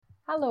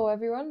Hello,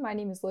 everyone. My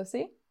name is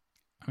Lucy,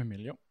 I'm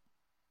Emilio.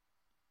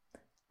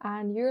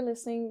 and you're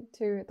listening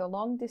to the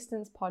Long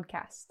Distance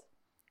Podcast.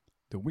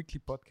 The weekly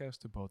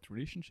podcast about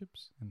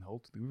relationships and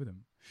how to deal with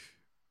them.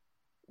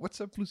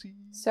 What's up, Lucy?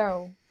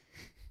 So,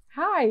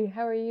 hi,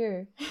 how are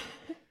you?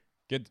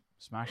 Good.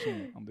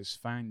 Smashing on this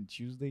fine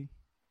Tuesday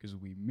because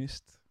we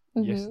missed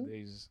Mhm.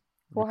 yesterday's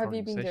What have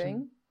you recording been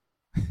session.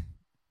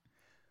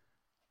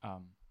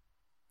 doing?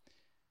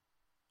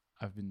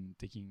 I've been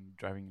taking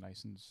driving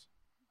license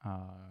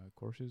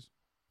courses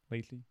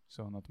lately,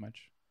 so not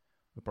much,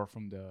 apart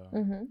from the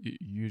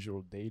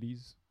usual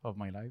dailies of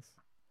my life.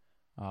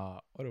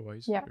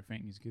 Otherwise, Yeah.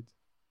 everything is good.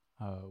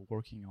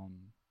 Working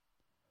on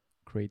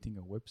creating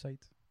a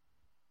website.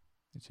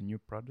 It's a new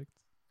project.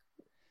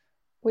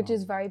 Which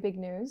is very big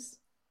news.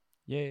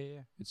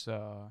 Yeah. It's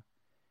I've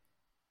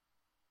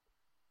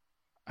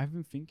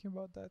been thinking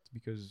about that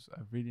because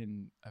I've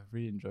really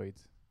enjoyed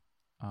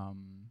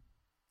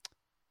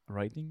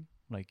writing,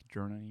 like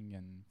journaling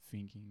and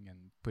thinking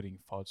and putting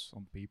thoughts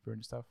on paper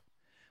and stuff.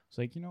 It's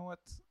like, you know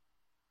what?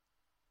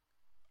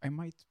 I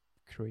might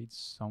create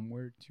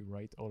somewhere to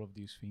write all of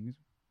these things.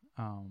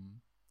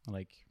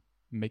 Like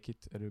make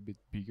it a little bit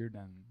bigger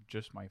than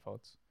just my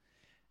thoughts.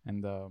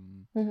 And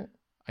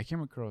I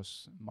came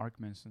across Mark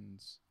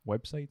Manson's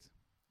website,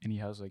 and he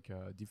has like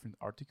different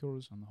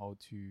articles on how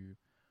to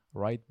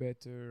write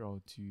better,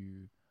 how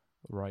to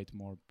write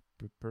more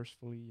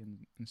purposefully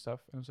and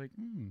stuff. And I was like,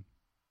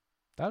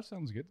 that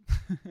sounds good.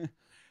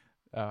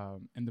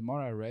 And the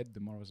more I read, the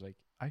more I was like,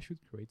 I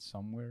should create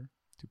somewhere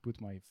to put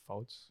my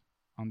thoughts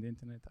on the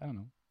internet. I don't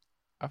know.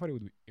 I thought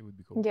it would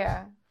be cool.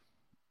 Yeah.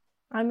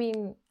 I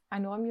mean, I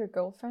know I'm your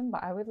girlfriend,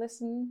 but I would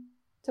listen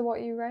to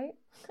what you write.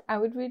 I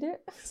would read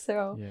it.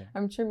 So Yeah.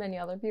 I'm sure many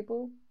other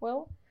people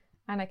will.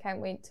 And I can't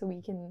wait till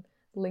we can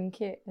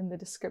link it in the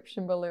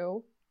description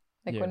below,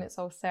 like when it's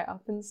all set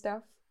up and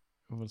stuff.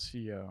 We'll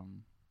see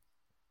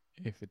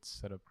if it's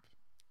set up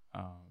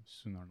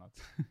soon or not.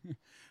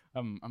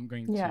 I'm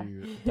going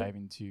to dive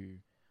into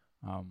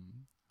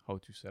how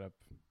to set up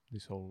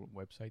this whole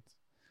website.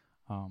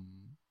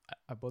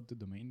 I bought the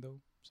domain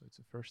though, so it's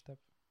a first step.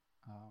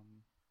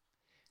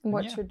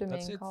 What's your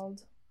domain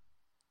called?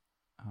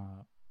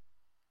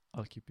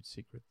 I'll keep it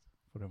secret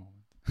for the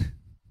moment.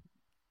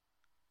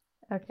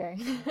 Okay.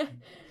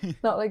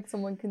 Not like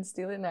someone can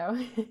steal it now.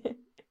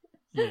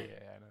 Yeah,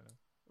 I don't know.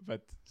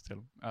 But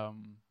still,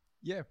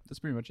 yeah, that's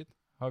pretty much it.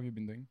 How have you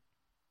been doing?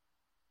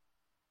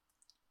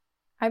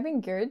 I've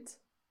been good.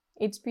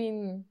 It's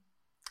been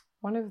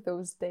one of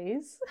those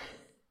days.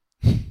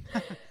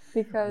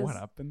 Because what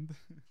happened?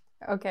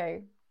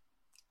 Okay.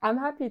 I'm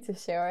happy to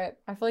share it.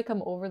 I feel like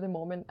I'm over the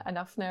moment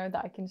enough now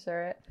that I can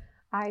share it.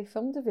 I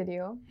filmed a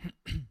video.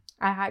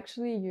 I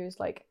actually used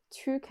like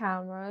 2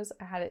 cameras.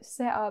 I had it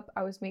set up.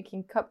 I was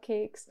making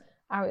cupcakes.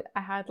 I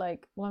had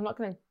like, well, I'm not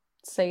going to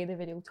say the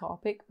video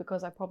topic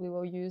because I probably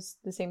will use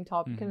the same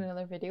topic in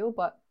another video,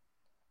 but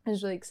I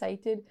was really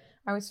excited.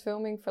 I was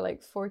filming for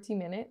like 40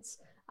 minutes,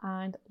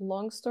 and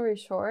long story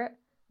short,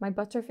 my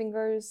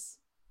butterfingers,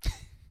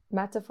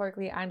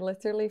 metaphorically and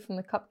literally from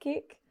the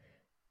cupcake,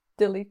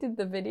 deleted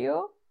the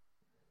video.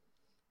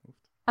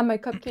 And my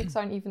cupcakes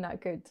aren't even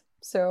that good.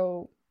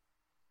 So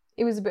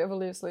it was a bit of a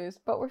lose-lose,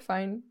 but we're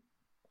fine.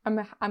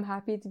 I'm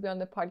happy to be on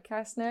the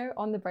podcast now.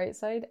 On the bright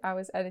side, I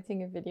was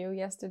editing a video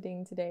yesterday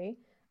and today,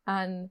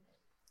 and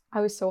I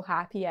was so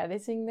happy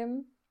editing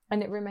them.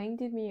 And it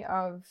reminded me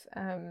of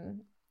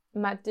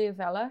Matt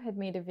D'Avella had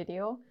made a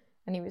video,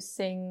 and he was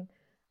saying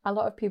a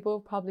lot of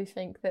people probably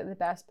think that the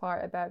best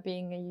part about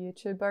being a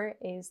YouTuber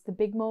is the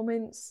big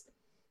moments,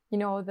 you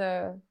know,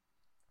 the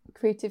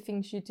creative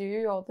things you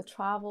do, all the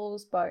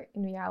travels, but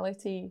in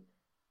reality,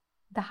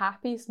 the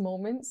happiest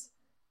moments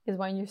is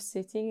when you're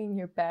sitting in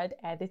your bed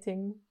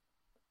editing.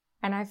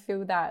 And I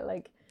feel that,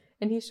 like,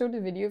 and he showed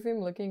a video of him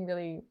looking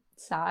really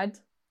sad,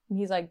 and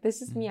he's like,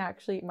 this is me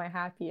actually at my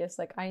happiest.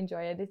 Like, I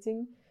enjoy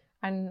editing,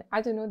 and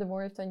I don't know, the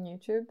more I've done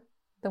YouTube,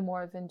 the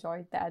more I've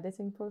enjoyed the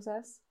editing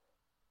process.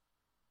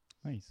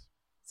 Nice.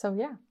 So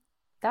yeah,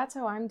 that's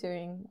how I'm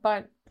doing.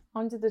 But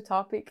onto the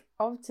topic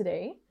of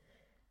today.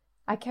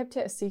 I kept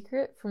it a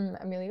secret from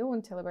Emilio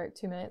until about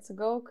 2 minutes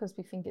ago because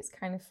we think it's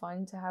kind of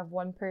fun to have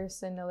one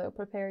person a little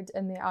prepared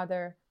and the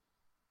other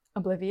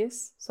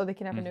oblivious so they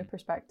can have a new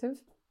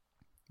perspective.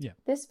 Yeah.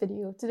 This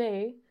video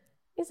today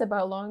is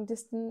about long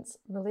distance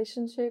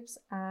relationships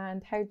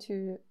and how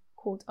to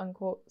quote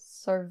unquote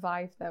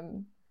survive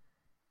them.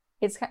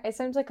 It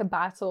sounds like a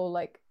battle,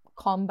 like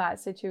combat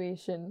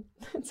situation.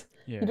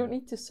 You don't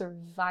need to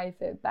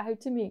survive it, but how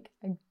to make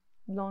a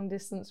long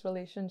distance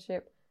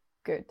relationship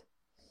good.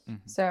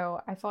 So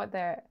I thought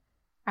that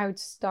I would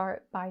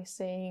start by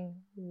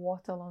saying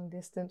what a long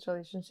distance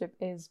relationship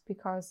is,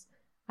 because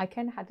I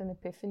kind of had an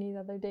epiphany the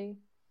other day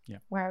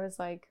where I was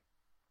like,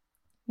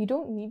 you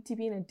don't need to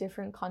be in a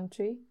different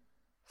country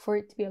for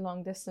it to be a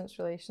long distance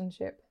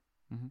relationship.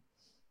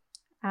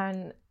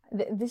 And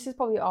this is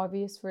probably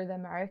obvious for the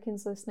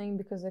Americans listening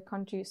because the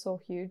country is so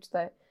huge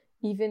that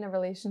even a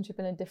relationship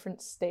in a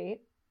different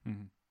state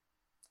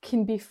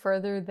can be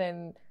further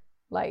than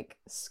like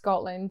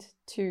Scotland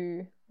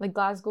to like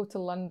Glasgow to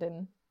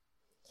London.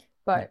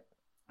 But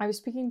I was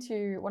speaking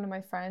to one of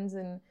my friends,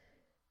 and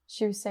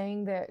she was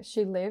saying that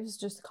she lives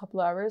just a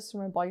couple of hours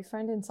from her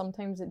boyfriend, and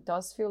sometimes it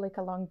does feel like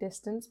a long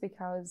distance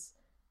because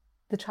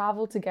the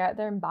travel to get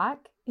there and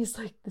back is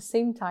like the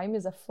same time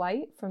as a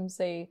flight from,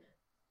 say,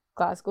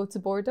 Glasgow to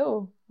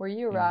Bordeaux, where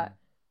you're at.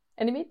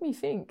 And it made me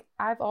think,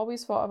 I've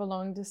always thought of a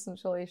long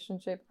distance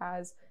relationship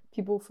as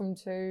people from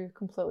two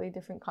completely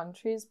different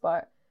countries,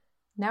 but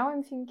now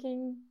I'm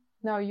thinking,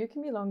 no, you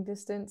can be long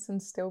distance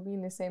and still be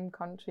in the same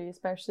country,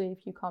 especially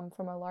if you come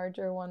from a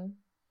larger one.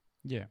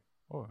 Yeah.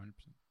 Oh, 100%.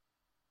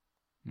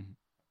 Mm-hmm.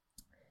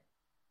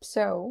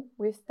 So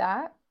with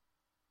that,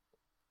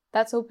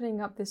 that's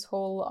opening up this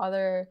whole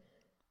other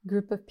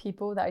group of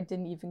people that I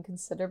didn't even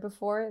consider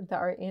before that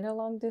are in a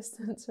long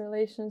distance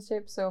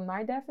relationship. So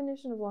my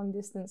definition of long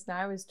distance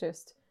now is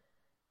just,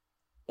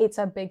 it's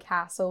a big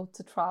hassle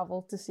to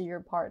travel to see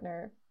your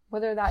partner,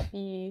 whether that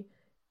be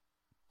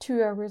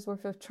 2 hours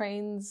worth of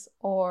trains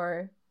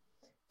or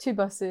 2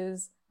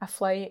 buses, a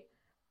flight,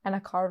 and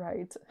a car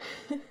ride.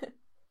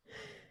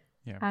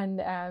 Yeah.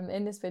 And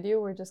in this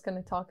video, we're just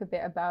going to talk a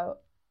bit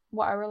about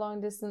what our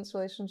long distance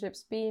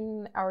relationships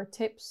been, our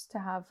tips to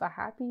have a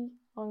happy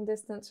long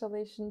distance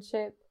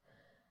relationship,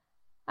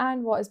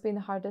 and what has been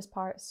the hardest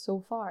part so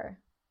far.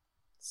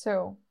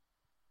 So,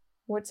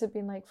 what's it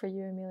been like for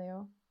you,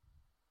 Emilio?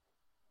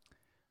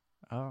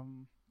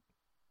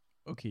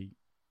 Okay,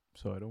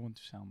 so I don't want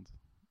to sound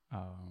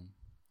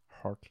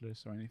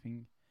heartless or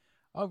anything.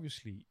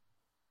 Obviously,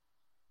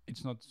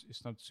 it's not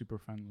super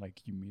fun.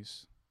 Like, you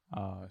miss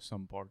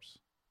some parts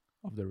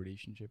of the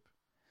relationship.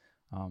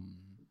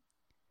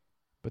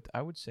 But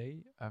I would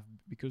say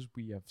because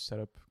we have set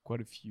up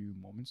quite a few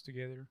moments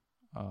together,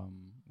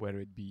 whether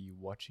it be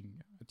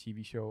watching a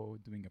TV show,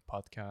 doing a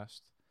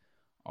podcast,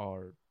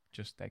 or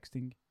just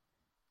texting,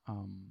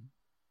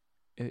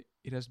 it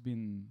has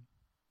been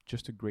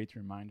just a great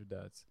reminder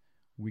that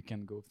we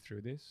can go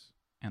through this,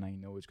 and I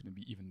know it's going to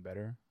be even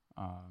better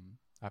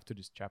after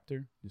this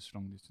chapter, this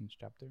long distance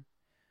chapter.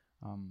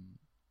 And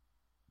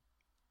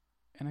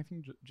I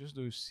think just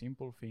those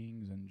simple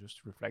things, and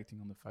just reflecting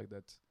on the fact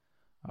that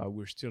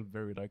we're still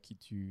very lucky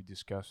to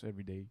discuss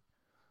every day.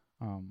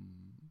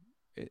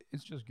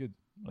 It's just good.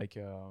 Like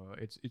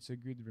it's a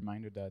good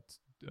reminder that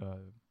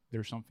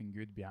there's something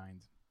good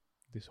behind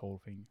this whole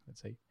thing. Let's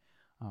say.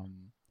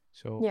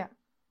 So Yeah.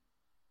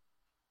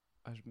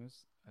 as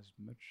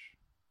much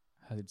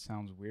as it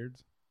sounds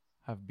weird,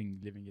 I've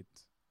been living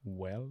it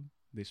well,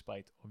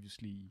 despite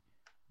obviously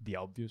the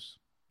obvious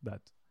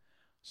that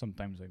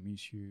sometimes I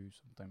miss you.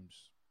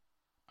 Sometimes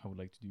I would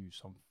like to do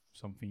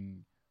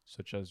something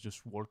such as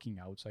just working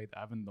outside. I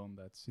haven't done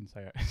that since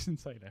I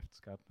since I left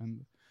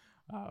Scotland.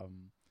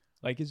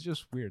 Like, it's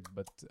just weird,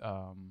 but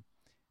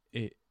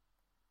it's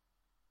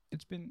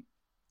been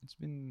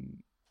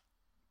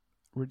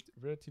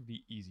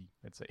relatively easy,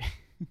 let's say.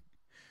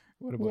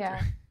 What about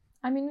Yeah. you?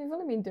 I mean, we've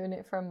only been doing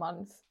it for a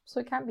month, so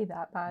it can't be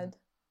that bad.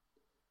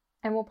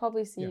 And we'll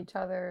probably see each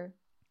other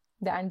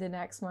the end of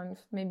next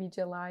month, maybe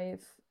July,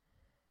 if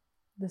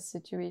the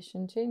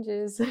situation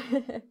changes.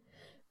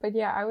 But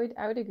yeah, I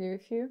would agree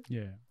with you.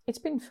 Yeah. It's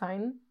been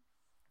fine.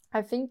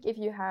 I think if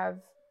you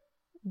have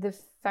the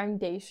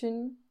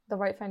foundation, the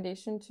right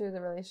foundation to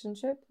the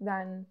relationship,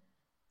 then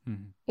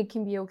it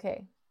can be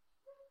okay.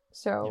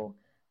 So,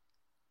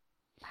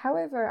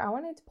 however, I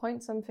wanted to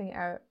point something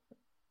out,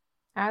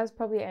 as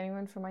probably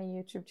anyone from my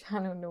YouTube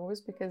channel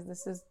knows, because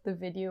this is the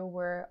video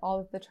where all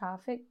of the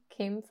traffic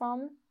came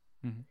from.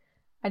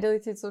 I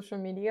deleted social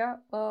media.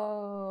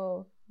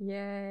 Oh,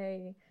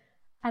 yay.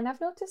 And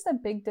I've noticed a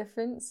big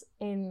difference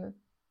in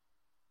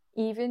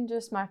even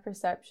just my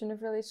perception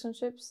of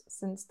relationships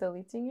since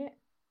deleting it.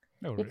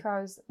 Oh, really?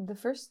 Because the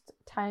first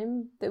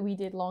time that we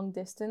did long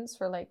distance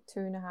for like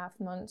 2.5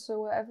 months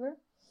or whatever,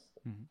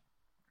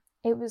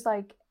 it was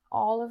like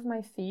all of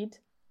my feed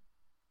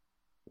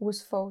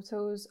was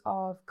photos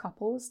of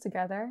couples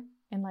together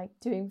and like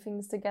doing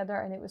things together,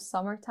 and it was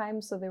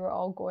summertime, so they were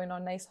all going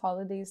on nice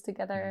holidays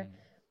together,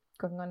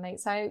 going on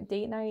nights out,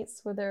 date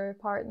nights with their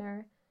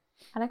partner.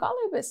 And I got a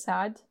little bit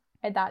sad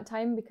at that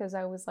time because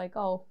I was like,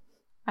 oh,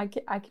 I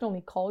can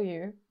only call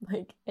you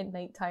like at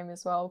nighttime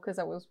as well, because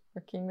I was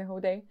working the whole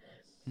day.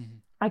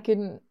 I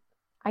couldn't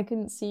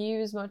see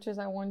you as much as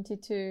I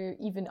wanted to,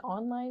 even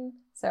online.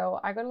 So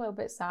I got a little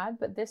bit sad.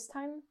 But this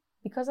time,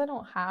 because I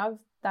don't have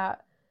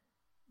that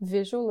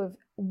visual of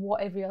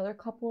what every other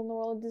couple in the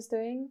world is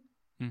doing,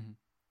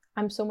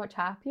 I'm so much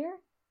happier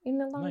in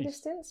the long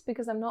distance,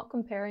 because I'm not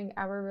comparing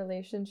our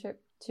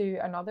relationship to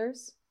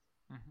another's.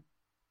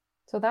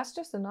 So that's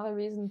just another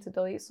reason to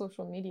delete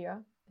social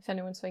media. If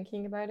anyone's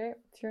thinking about it,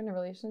 if you're in a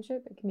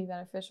relationship, it can be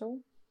beneficial.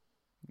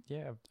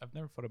 Yeah, I've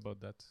never thought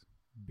about that,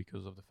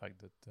 because of the fact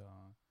that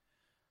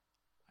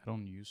I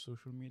don't use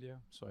social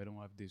media, so I don't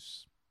have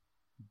this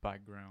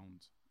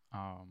background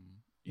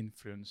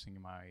influencing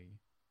my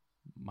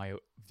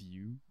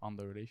view on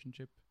the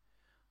relationship.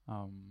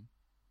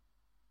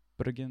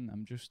 But again,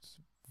 I'm just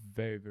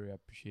very, very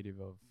appreciative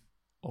of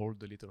all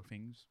the little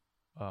things,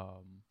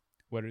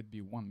 whether it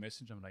be one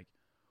message, I'm like,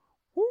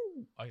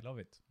 woo, I love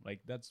it. Like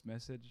that's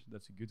message,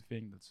 that's a good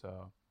thing. That's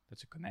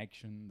a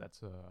connection.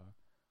 That's a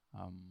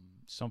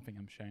something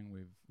I'm sharing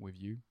with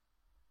you.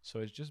 So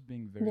it's just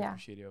being very Yeah.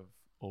 appreciative of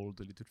all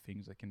the little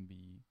things that can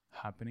be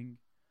happening,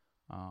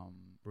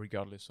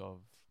 regardless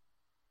of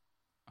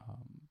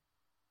um,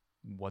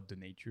 what the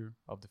nature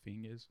of the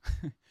thing is.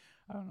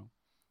 I don't know.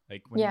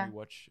 Like when Yeah. we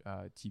watch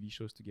TV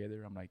shows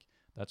together, I'm like,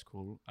 that's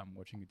cool. I'm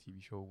watching a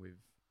TV show with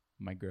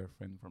my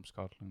girlfriend from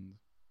Scotland,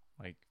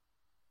 like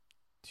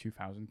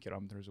 2,000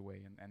 kilometers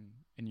away,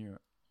 and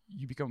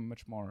you become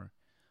much more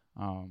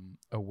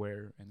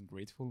aware and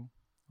grateful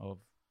of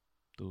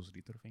those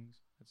little things,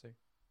 let's say.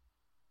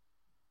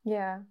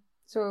 Yeah.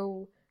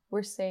 So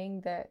we're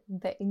saying that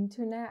the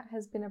internet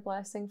has been a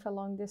blessing for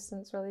long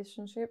distance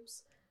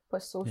relationships,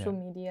 but social Yeah.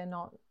 media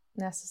not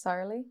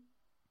necessarily.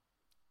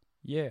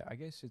 Yeah, I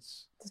guess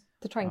it's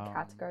To try and um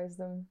categorize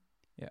them.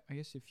 yeah, I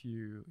guess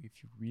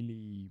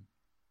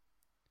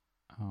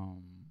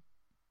um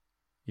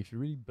if you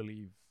really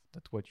believe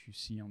that what you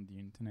see on the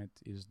internet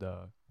is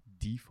the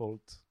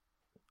default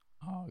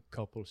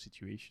couple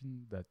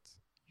situation that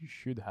you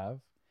should have,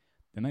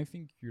 then I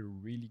think you're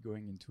really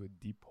going into a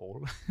deep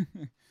hole.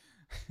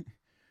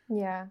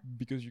 Yeah.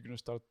 Because you're gonna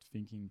start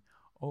thinking,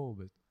 oh,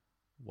 but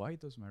why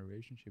does my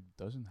relationship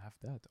doesn't have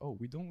that? Oh,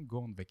 we don't go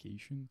on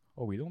vacation.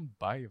 Oh, we don't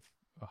buy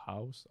a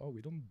house. Oh,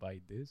 we don't buy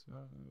this.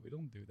 We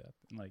don't do that.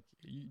 And like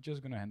you're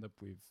just gonna end up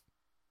with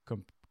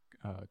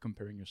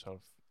comparing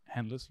yourself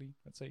endlessly,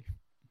 let's say.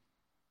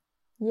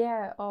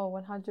 Yeah, oh,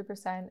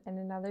 100%. And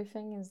another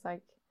thing is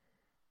like,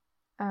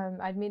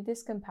 I'd made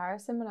this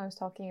comparison when I was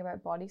talking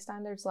about body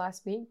standards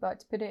last week, but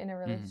to put it in a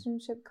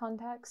relationship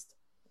context,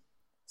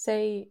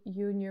 say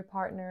you and your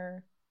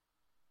partner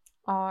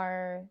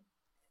are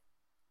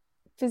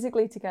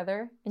physically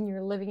together and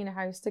you're living in a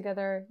house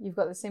together, you've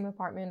got the same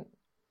apartment,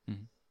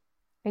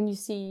 and you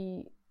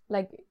see,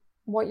 like,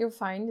 what you'll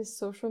find is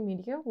social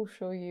media will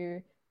show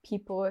you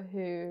people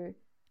who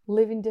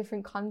live in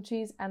different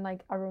countries and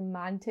like a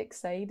romantic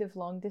side of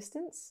long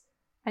distance.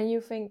 And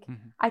you think,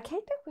 I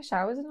kind of wish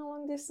I was in a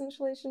long distance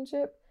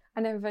relationship.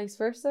 And then vice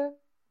versa.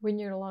 When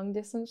you're in a long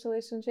distance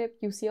relationship,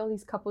 you see all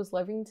these couples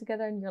living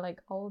together and you're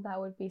like, oh, that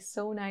would be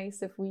so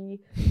nice if we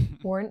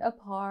weren't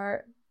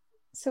apart.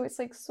 So it's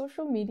like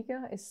social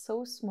media is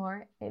so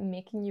smart in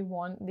making you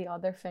want the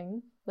other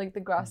thing. Like the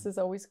grass is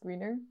always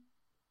greener.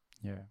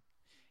 Yeah.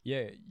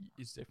 Yeah,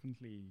 it's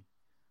definitely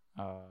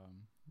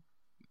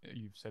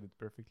you've said it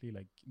perfectly.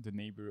 Like the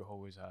neighbor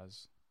always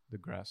has the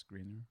grass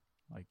greener.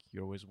 Like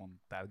you always want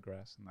that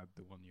grass and not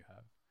the one you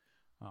have.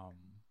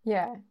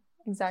 Yeah,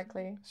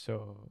 exactly.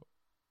 So,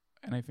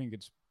 and I think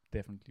it's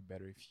definitely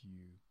better if you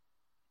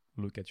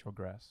look at your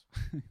grass.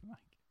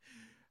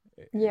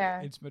 Like,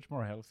 Yeah, it's much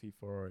more healthy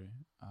for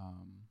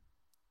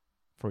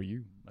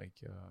you. Like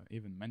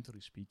even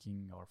mentally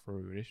speaking, or for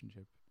a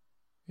relationship,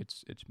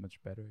 it's much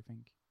better. I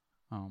think.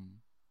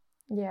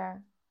 yeah.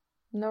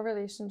 No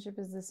relationship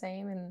is the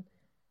same, and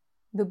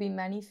there'll be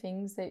many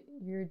things that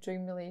your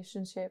dream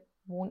relationship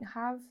won't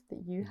have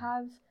that you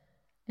have.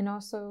 And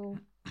also,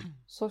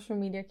 social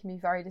media can be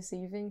very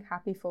deceiving.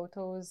 Happy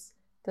photos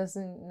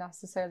doesn't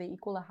necessarily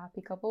equal a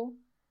happy couple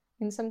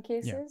in some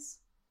cases.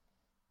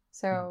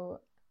 So,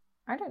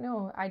 I don't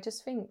know. I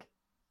just think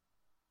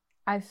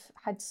I've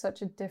had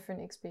such a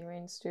different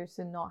experience due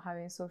to not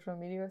having social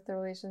media with the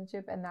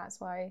relationship, and that's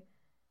why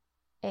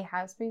it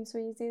has been so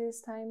easy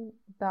this time.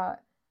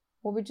 But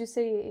what would you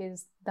say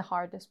is the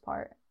hardest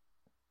part?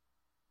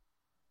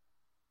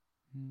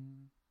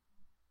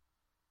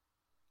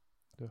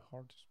 The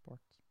hardest part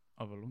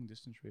of a long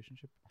distance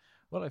relationship,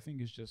 well, I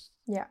think it's just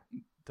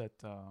that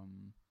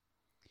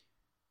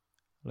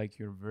like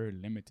you're very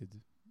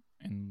limited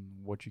in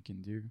what you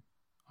can do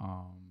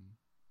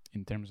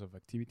in terms of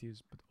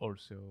activities, but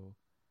also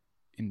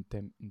in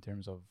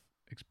terms of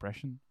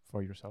expression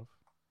for yourself.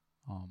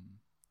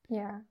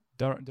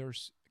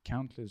 There's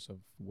countless of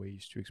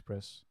ways to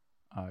express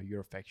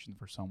your affection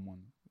for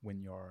someone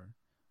when you're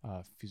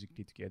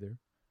physically together.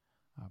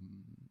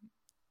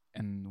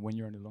 And when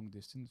you're in a long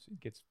distance, it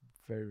gets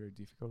very, very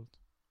difficult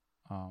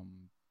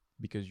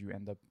because you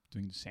end up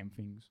doing the same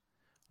things,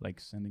 like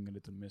sending a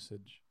little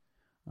message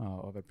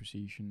of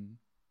appreciation.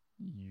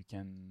 You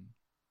can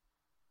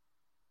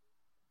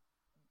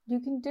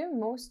do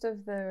most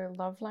of the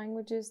love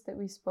languages that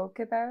we spoke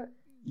about.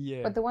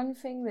 Yeah. But the one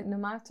thing that no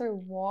matter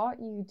what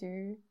you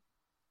do,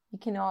 you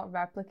cannot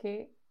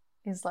replicate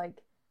is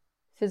like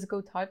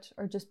physical touch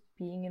or just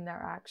being in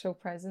their actual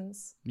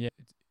presence. Yeah,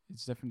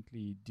 it's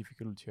definitely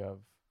difficult to have.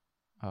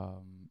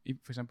 If,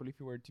 for example, if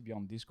you were to be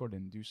on Discord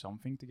and do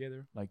something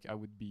together, like I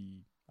would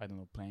be, I don't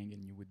know, playing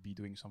and you would be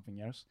doing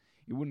something else,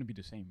 it wouldn't be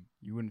the same.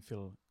 You wouldn't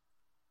feel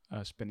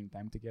spending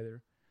time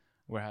together.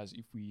 Whereas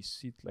if we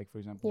sit, like for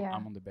example,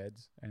 I'm on the bed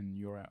and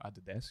you're at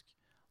the desk,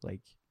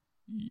 like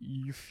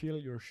you feel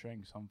you're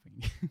sharing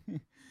something.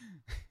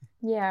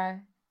 Yeah,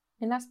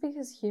 and that's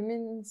because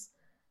humans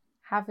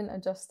haven't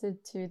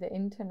adjusted to the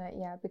internet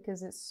yet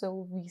because it's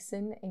so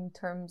recent in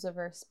terms of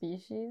our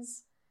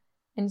species.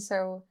 And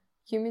so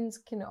humans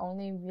can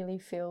only really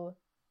feel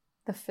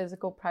the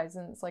physical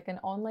presence. Like an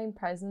online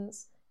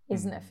presence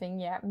isn't a thing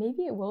yet.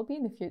 Maybe it will be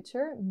in the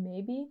future.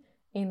 Maybe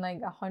in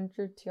like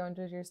 100,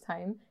 200 years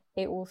time,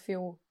 it will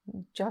feel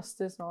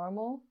just as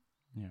normal.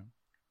 Yeah.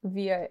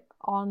 Via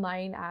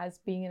online as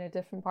being in a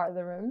different part of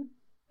the room.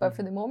 But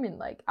for the moment,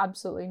 like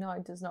absolutely not.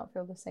 It does not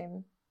feel the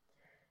same.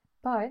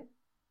 But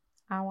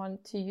I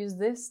want to use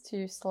this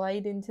to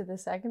slide into the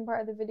second part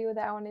of the video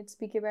that I wanted to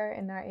speak about,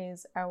 and that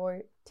is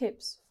our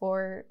tips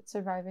for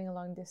surviving a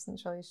long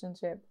distance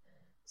relationship.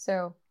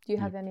 So, do you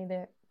have any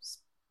that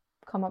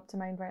come up to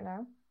mind right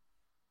now?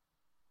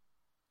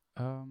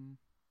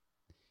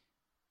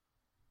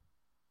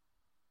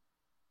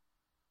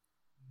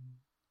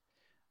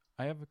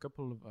 I have a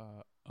couple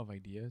of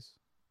ideas.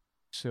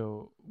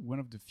 So one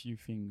of the few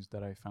things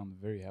that I found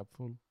very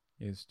helpful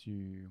is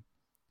to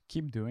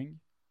keep doing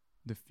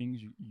the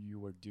things you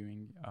were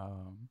doing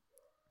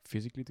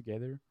physically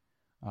together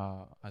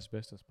as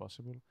best as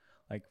possible.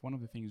 Like one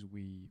of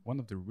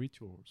the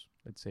rituals,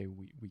 let's say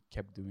we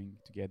kept doing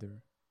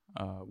together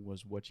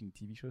was watching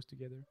TV shows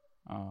together,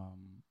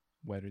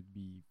 whether it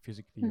be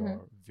physically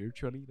or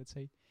virtually, let's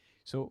say.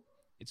 So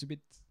it's a bit,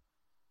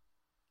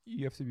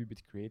 you have to be a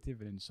bit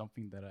creative, and it's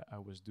something that I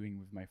was doing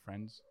with my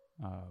friends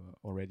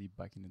already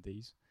back in the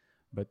days.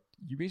 But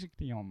you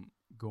basically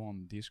go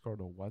on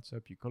Discord or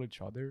WhatsApp, you call each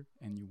other,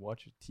 and you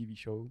watch a TV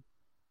show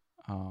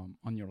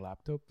on your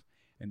laptop.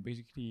 And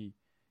basically,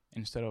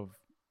 instead of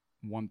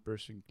one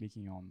person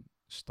clicking on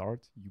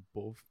start, you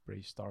both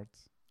press start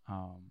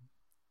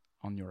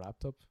on your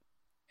laptop,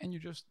 and you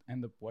just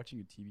end up watching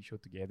a TV show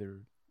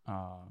together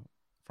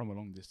from a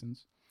long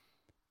distance.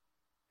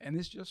 And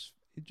it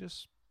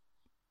just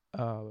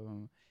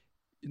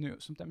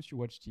sometimes you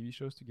watch TV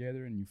shows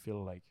together and you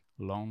feel like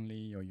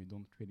lonely, or you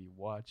don't really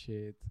watch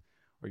it,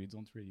 or you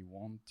don't really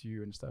want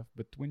to and stuff.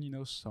 But when you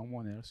know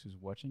someone else is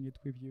watching it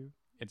with you,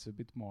 it's a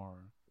bit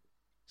more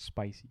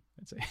spicy,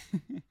 let's say.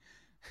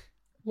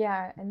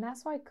 Yeah, and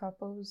that's why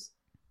couples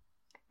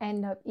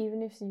end up,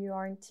 even if you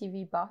aren't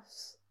TV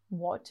buffs,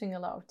 watching a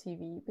lot of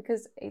TV,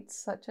 because it's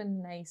such a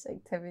nice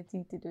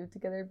activity to do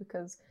together,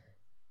 because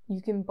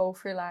you can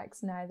both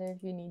relax. Neither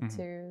of you need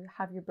to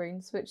have your brain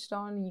switched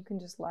on. You can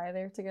just lie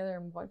there together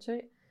and watch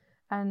it.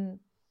 And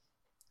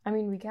I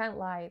mean, we can't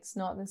lie, it's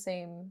not the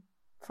same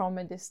from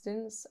a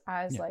distance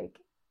as like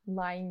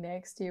lying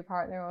next to your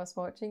partner whilst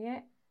watching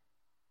it.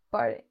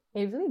 But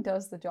it really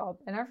does the job.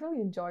 And I've really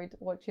enjoyed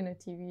watching a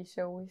TV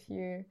show with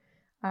you.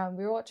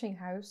 We're watching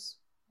House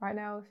right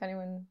now. If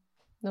anyone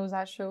knows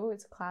that show,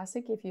 it's a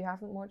classic. If you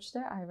haven't watched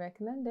it, I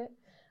recommend it.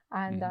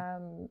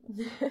 And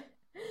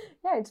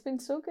yeah, it's been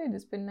so good.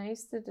 It's been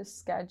nice to just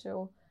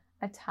schedule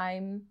a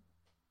time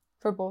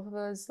for both of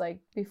us,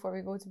 like before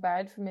we go to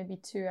bed, for maybe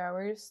 2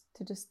 hours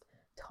to just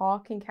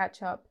talk and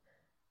catch up,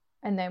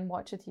 and then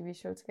watch a TV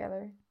show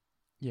together.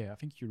 Yeah, I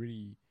think you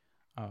really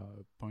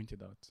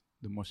pointed out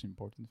the most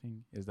important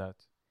thing is that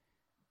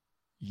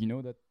you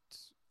know that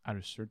at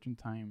a certain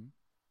time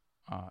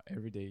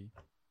every day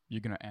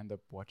you're gonna end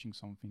up watching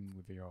something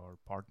with your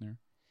partner,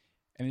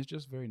 and it's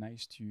just very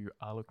nice to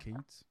allocate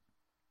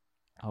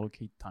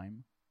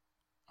time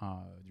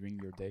during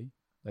your day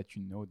that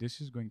you know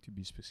this is going to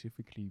be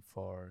specifically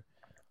for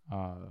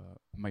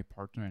my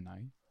partner and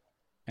I,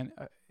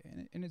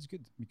 and it's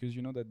good because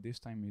you know that this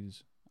time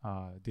is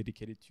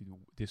dedicated to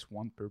this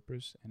one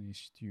purpose, and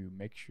is to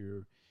make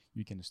sure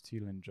you can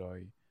still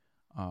enjoy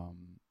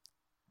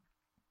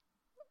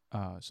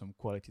some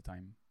quality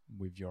time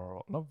with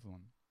your loved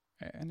one,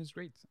 and it's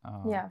great.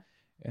 Yeah.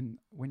 And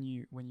when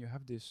you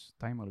have this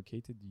time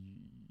allocated,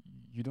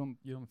 you don't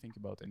think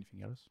about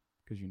anything else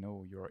because you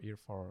know you're here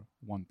for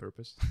one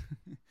purpose.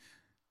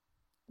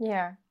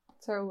 Yeah.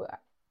 So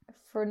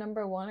for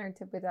number one, our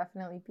tip would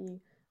definitely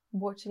be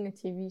watching a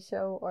TV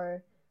show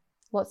or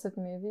lots of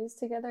movies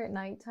together at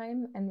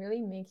nighttime, and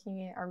really making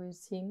it a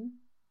routine,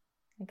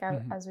 like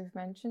as we've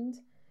mentioned.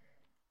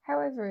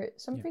 However,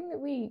 something that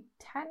we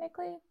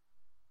technically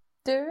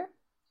do,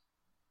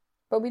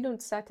 but we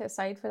don't set it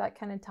aside for that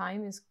kind of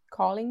time, is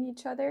calling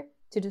each other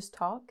to just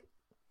talk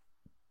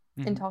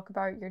and talk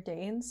about your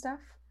day and stuff.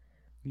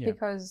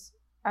 Because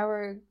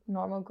our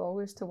normal goal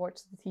is to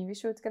watch the TV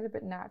show together,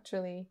 but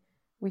naturally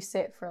we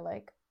sit for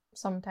like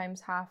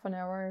sometimes half an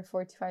hour or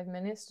 45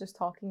 minutes just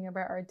talking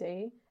about our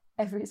day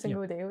every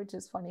single day, which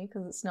is funny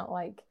because it's not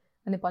like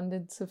an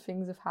abundance of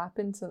things have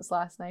happened since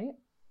last night.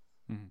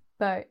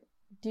 But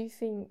do you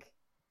think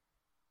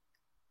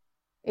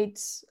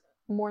it's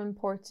more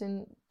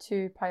important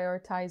to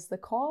prioritize the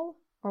call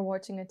or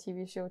watching a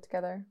TV show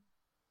together?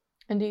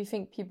 And do you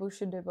think people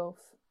should do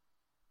both?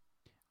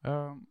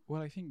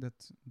 Well, I think that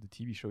the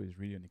TV show is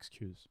really an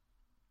excuse.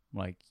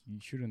 Like, you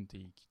shouldn't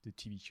take the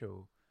TV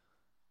show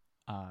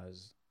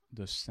as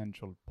the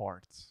central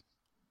part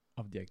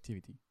of the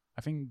activity.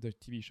 I think the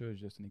TV show is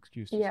just an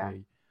excuse to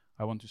say,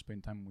 I want to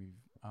spend time with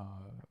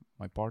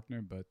my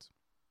partner, but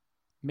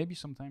maybe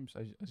sometimes,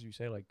 as you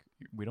say, like,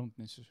 we don't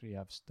necessarily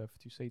have stuff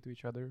to say to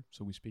each other,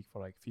 so we speak for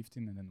like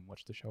 15 and then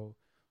watch the show.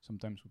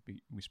 Sometimes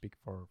we speak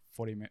for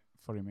 40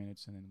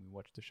 minutes and then we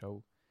watch the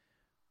show.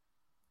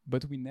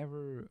 But we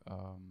never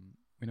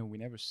we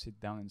never sit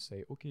down and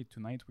say, okay,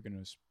 tonight we're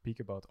gonna speak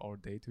about our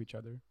day to each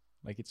other.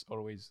 Like it's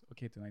always,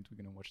 okay, tonight we're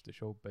gonna watch the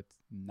show, but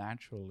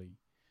naturally,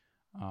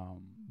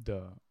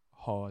 the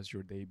how has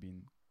your day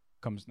been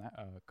comes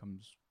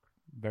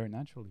very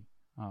naturally.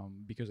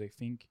 Because I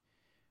think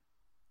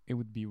it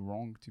would be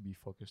wrong to be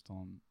focused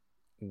on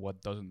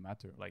what doesn't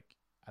matter. Like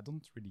I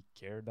don't really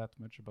care that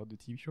much about the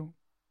TV show.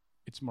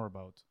 It's more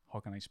about how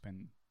can I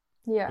spend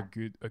Yeah.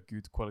 a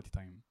good quality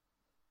time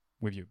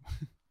with you.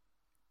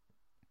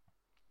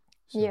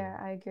 Yeah,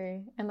 I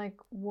agree. And like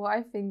what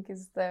I think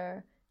is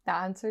the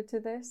answer to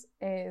this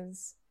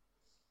is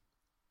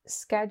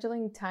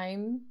scheduling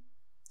time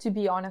to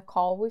be on a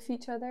call with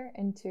each other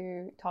and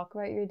to talk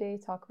about your day,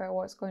 talk about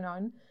what's going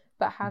on,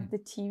 but have the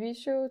TV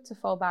show to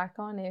fall back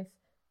on if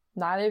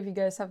neither of you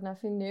guys have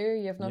nothing new,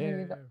 you have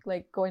nothing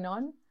like going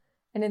on.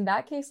 And in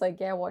that case, like,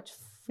 yeah, watch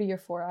 3 or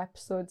 4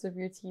 episodes of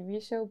your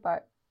TV show,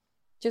 but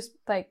just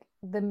like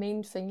the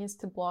main thing is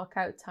to block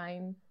out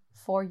time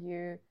for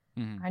you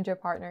and your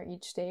partner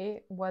each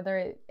day,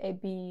 whether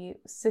it be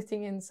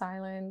sitting in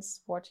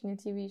silence, watching a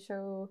TV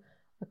show,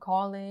 or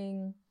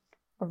calling,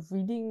 or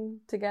reading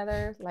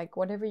together, like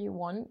whatever you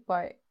want.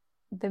 But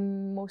the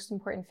most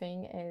important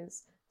thing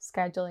is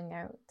scheduling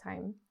out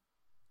time.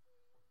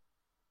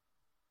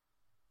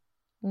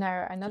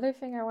 Now, another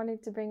thing I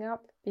wanted to bring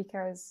up,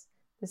 because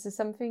this is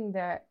something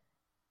that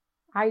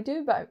I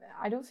do, but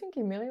I don't think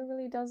Emilia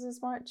really does as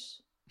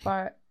much,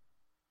 but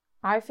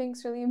I think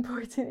it's really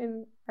important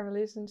in a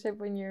relationship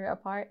when you're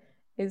apart,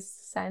 is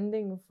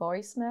sending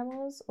voice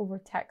memos over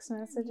text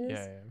messages.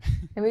 Yeah.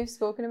 And we've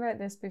spoken about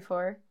this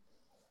before.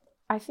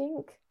 I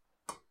think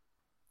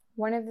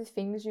one of the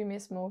things you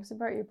miss most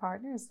about your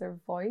partner is their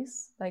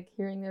voice, like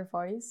hearing their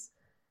voice.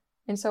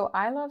 And so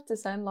I love to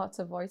send lots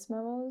of voice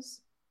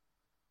memos,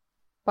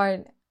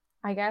 but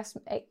I guess,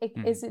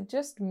 is it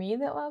just me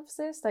that loves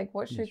this? Like,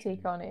 what's your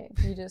take on it?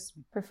 Do you just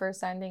prefer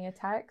sending a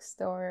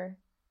text, or?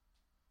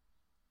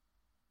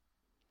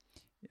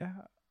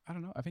 Yeah, I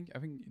don't know. I think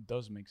it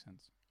does make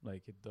sense.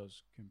 Like it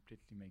does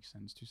completely make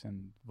sense to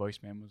send voice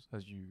memos,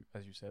 as you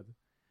said.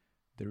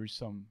 There is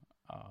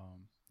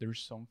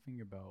something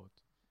about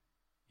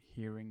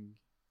hearing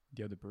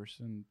the other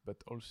person,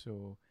 but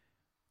also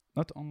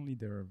not only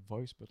their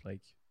voice, but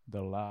like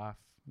the laugh.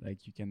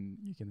 Like you can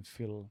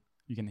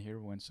hear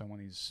when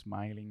someone is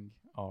smiling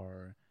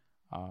or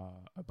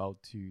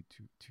about to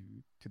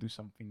do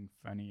something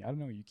funny. I don't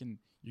know. You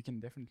can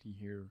definitely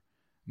hear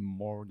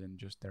more than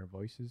just their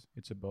voices.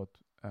 It's about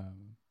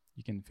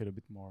you can feel a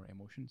bit more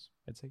emotions,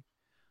 I'd say.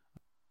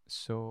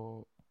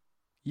 So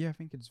yeah, I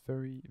think it's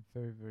very,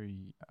 very,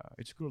 very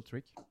it's a cool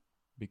trick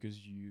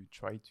because you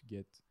try to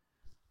get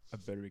a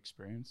better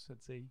experience,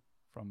 I'd say,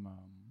 from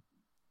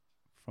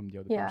the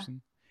other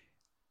person.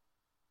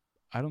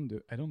 I don't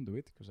do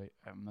it because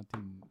I'm not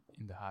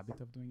in the habit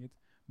of doing it.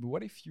 But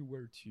what if you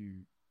were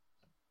to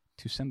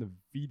send a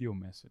video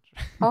message?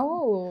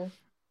 Oh,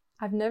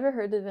 I've never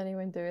heard of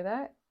anyone do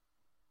that.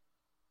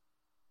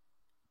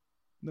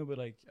 No, but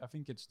like I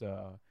think it's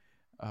the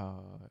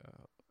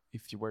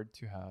if we were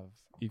to have,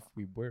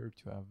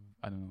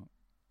 I don't know,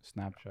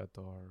 Snapchat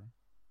or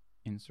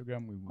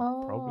Instagram, we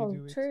would probably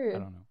do it. True. I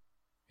don't know.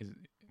 Is it,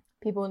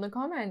 people in the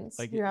comments,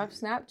 like, you have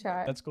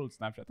Snapchat. That's called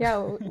Snapchat.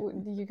 Yeah,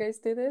 do you guys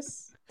do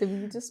this? Do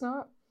we just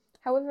not?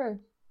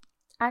 However,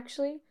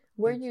 actually,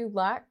 where you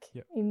lack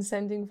in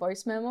sending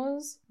voice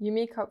memos, you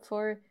make up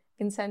for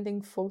in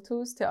sending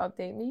photos to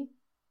update me.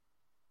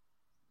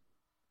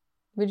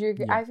 Would you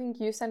agree? I think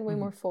you send way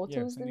more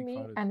photos than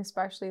me, and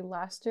especially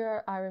last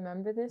year, I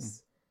remember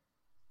this.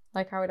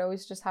 Like, I would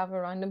always just have a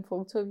random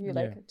photo of you,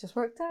 like, just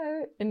worked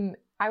out, and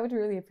I would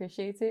really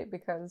appreciate it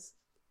because,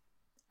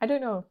 I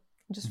don't know,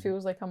 it just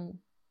feels like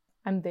I'm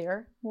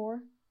there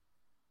more.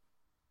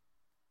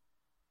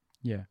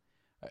 Yeah,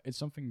 it's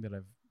something that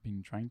I've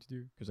been trying to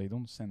do because I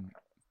don't send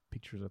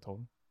pictures at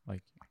all.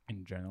 Like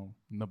in general,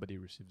 nobody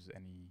receives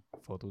any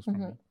photos from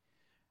me. And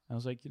I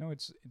was like,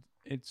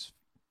 it's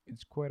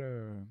quite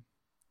a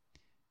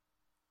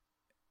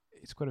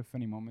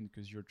funny moment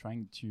because you're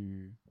trying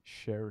to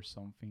share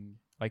something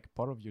like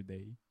part of your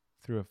day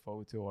through a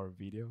photo or a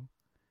video,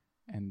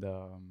 and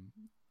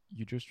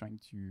you're just trying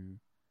to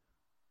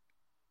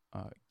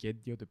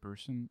get the other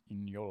person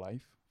in your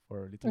life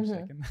for a little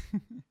second.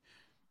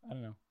 I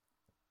don't know.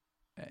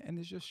 And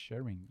it's just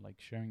sharing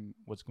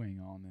what's going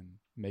on and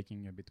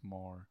making a bit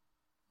more,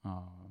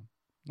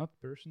 not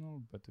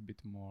personal, but a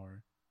bit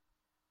more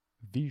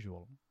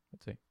visual,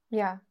 let's say.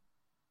 Yeah.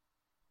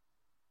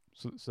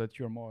 So that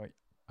you're more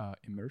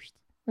immersed.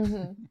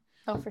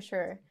 Oh, for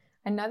sure.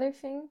 Another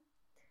thing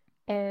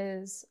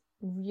is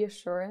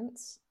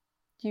reassurance.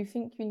 Do you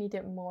think you need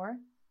it more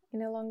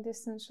in a long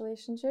distance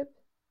relationship?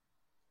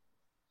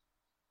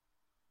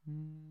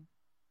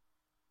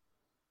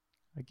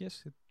 I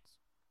guess it's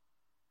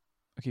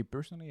okay.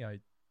 Personally, I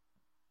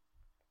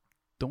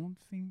don't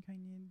think I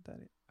need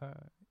that.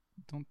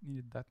 Don't need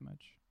it that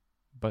much,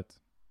 but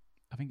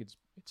I think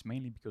it's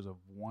mainly because of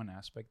one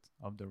aspect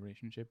of the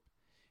relationship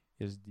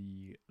is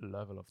the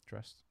level of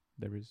trust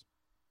there is.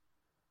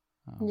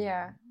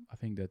 I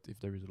think that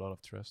if there is a lot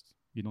of trust,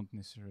 you don't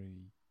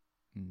necessarily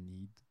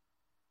need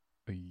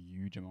a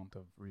huge amount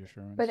of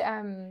reassurance. But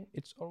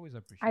it's always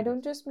appreciated. I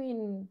don't just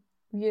mean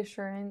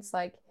reassurance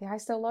like, hey, I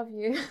still love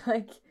you.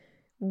 Like,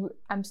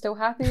 I'm still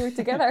happy we're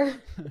together.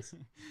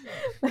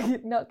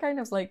 Like, not kind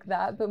of like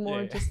that, but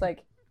more just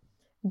like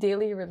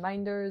daily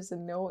reminders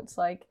and notes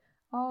like,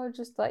 oh,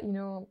 just let you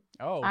know,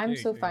 I'm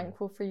so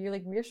thankful for you.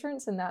 Like,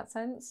 reassurance in that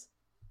sense.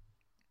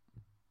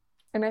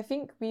 And I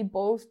think we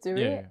both do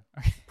it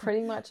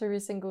pretty much every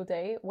single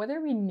day.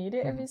 Whether we need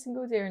it every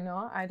single day or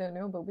not, I don't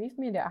know. But we've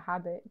made it a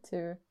habit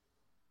to,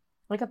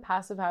 like a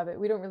passive habit.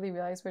 We don't really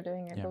realize we're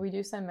doing it, but we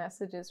do send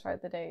messages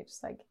throughout the day,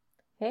 just like,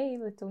 hey,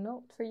 little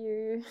note for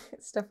you,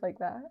 stuff like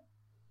that.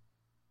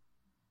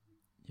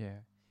 Yeah,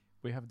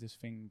 we have this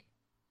thing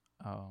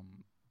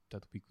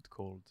that we could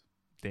call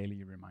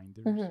daily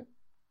reminders.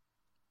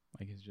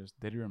 Like, it's just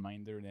daily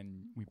reminder,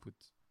 then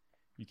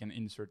you can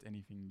insert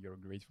anything you're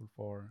grateful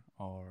for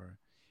or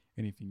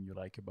anything you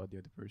like about the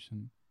other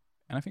person.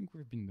 And I think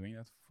we've been doing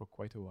that for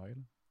quite a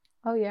while.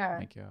 Oh, yeah.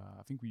 Like,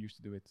 I think we used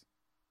to do it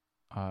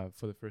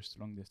for the first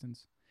long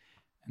distance.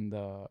 And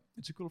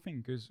it's a cool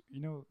thing because,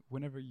 you know,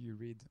 whenever you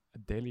read a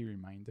daily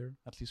reminder,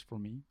 at least for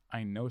me,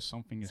 I know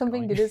something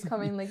good is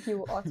coming. Like,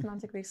 you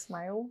automatically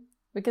smile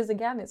because,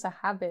 again, it's a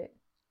habit.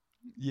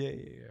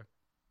 Yeah.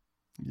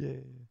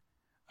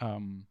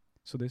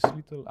 So this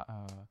little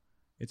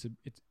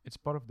it's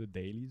part of the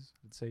dailies,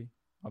 let's say,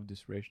 of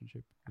this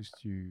relationship, is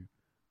to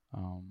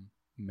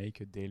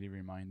make a daily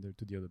reminder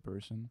to the other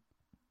person.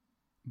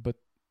 But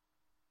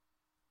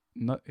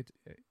not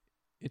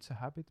it's a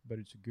habit, but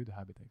it's a good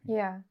habit, I think.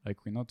 Yeah.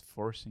 Like, we're not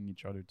forcing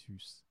each other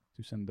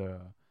to send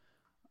a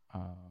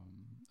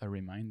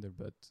reminder,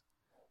 but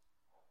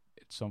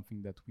it's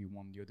something that we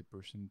want the other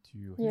person to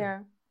hear. Yeah.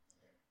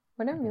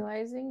 What I'm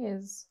realizing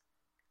is,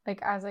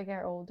 like, as I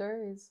get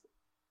older, is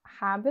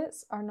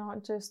habits are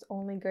not just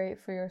only great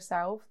for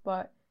yourself,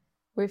 but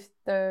with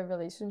the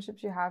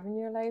relationships you have in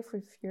your life,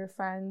 with your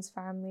friends,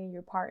 family,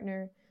 your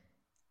partner.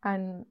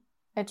 And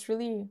it's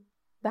really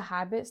the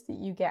habits that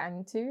you get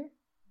into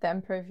that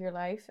improve your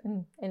life,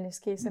 and in this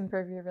case,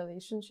 improve your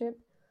relationship.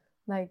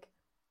 Like,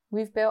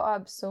 we've built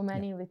up so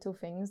many little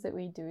things that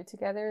we do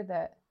together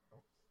that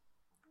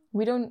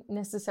we don't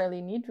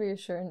necessarily need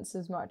reassurance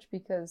as much,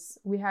 because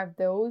we have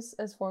those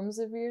as forms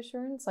of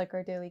reassurance, like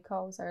our daily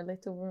calls, our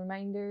little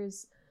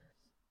reminders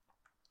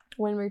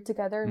when we're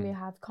together and we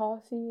have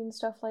coffee and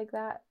stuff like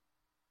that.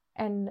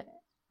 And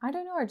I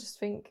don't know, I just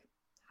think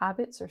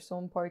habits are so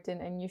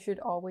important, and you should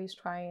always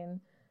try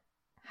and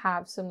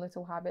have some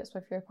little habits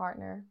with your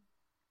partner.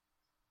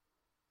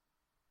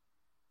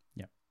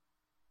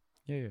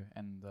 Yeah,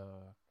 and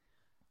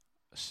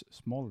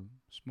small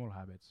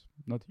habits,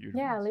 not huge.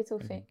 Yeah, little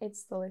thing.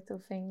 It's the little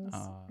things.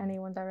 Any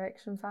One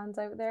Direction fans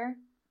out there?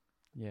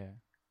 Yeah.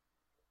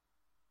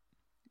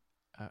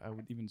 I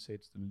would even say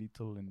it's the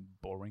little and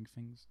boring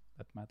things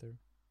that matter.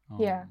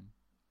 Yeah.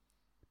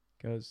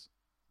 Because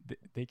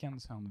they can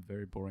sound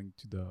very boring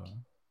to the,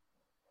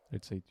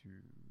 let's say,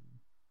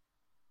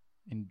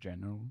 in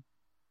general.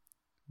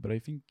 But I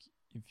think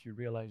if you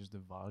realize the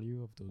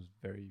value of those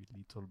very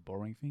little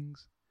boring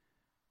things,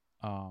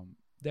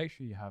 they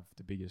actually have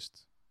the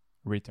biggest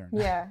return.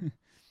 Yeah.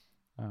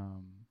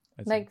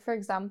 Like, for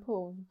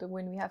example,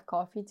 when we have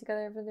coffee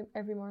together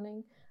every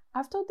morning,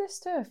 I've told this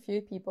to a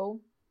few people,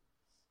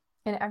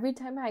 and every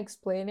time I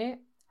explain it,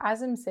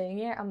 as I'm saying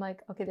it, I'm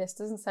like, okay, this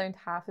doesn't sound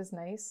half as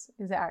nice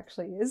as it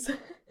actually is.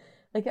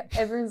 Like,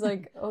 everyone's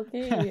like,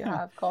 okay, you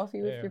have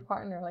coffee with your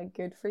partner, like,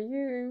 good for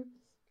you.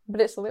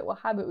 But it's a little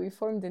habit we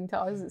formed into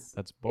us.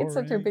 That's boring. It's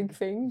such a big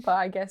thing, but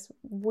I guess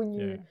when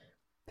you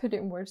put it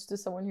in words to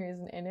someone who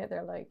isn't in it,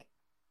 they're like,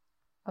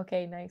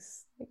 okay,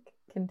 nice, like,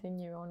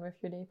 continue on with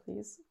your day,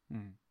 please.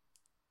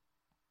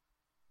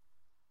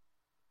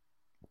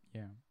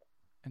 Yeah.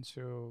 And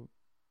so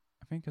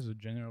I think as a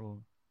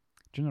general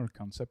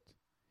concept,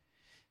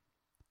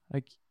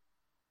 like,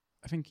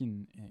 I think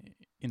in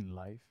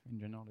life in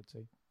general, let's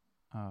say,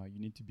 you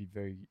need to be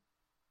very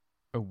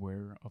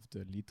aware of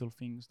the little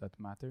things that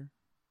matter.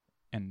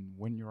 And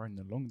when you're in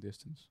a long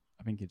distance,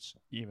 I think it's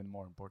even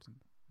more important.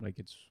 Like,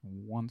 it's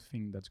one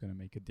thing that's going to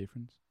make a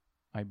difference,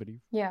 I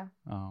believe. Yeah.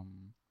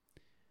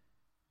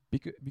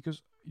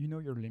 Because you know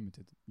you're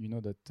limited. You know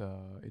that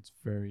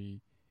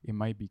it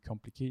might be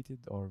complicated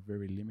or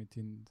very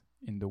limited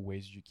in the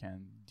ways you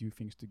can do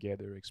things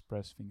together,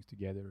 express things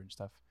together and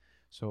stuff.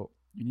 So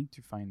you need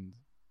to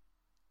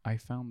I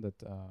found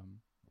that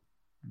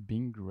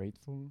being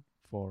grateful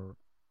for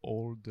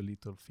all the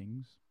little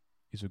things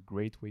is a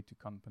great way to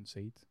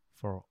compensate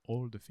for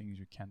all the things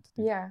you can't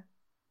do. Yeah.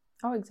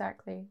 Oh,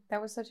 exactly.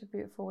 That was such a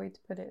beautiful way to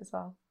put it as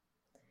well.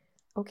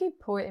 Okay,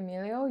 Poet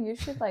Emilio, you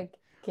should like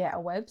get a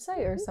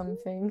website or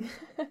something.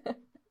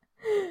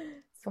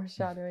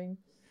 Foreshadowing.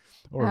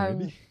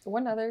 Already.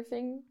 One other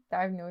thing that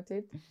I've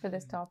noted for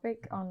this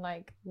topic on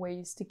like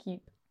ways to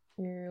keep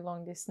your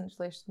long distance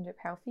relationship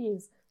healthy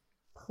is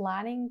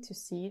planning to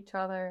see each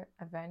other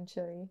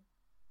eventually.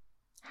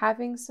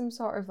 Having some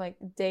sort of like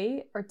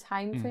date or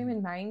time frame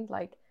in mind,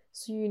 like,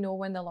 so you know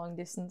when the long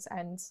distance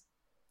ends.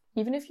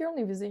 even if you're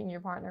only visiting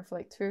your partner for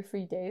like 2 or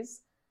 3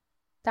 days,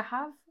 to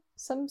have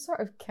some sort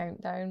of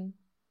countdown.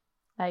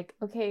 Like,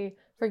 okay,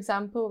 for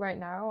example, right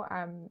now,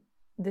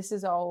 this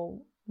is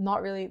all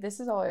out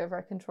of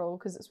our control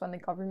because it's when the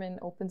government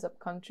opens up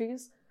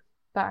countries.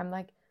 But I'm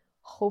like,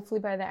 hopefully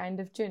by the end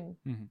of June,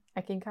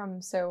 I can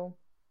come. So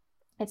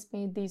it's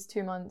made these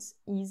 2 months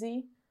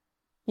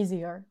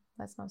easier.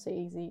 Let's not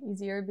say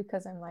easier,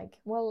 because I'm like,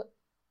 well,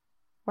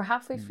 we're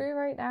halfway through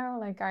right now.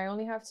 Like, I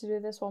only have to do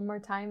this one more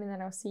time and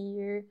then I'll see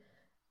you.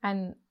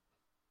 And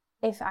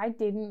if I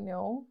didn't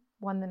know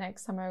when the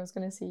next time I was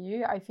going to see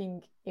you, I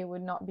think it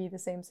would not be the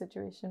same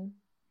situation.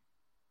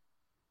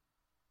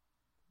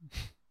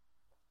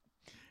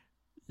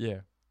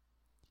 Yeah,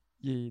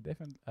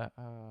 definitely. I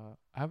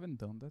haven't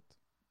done that.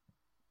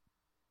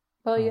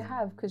 Well, you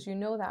have, because you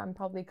know that I'm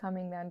probably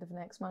coming the end of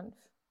next month.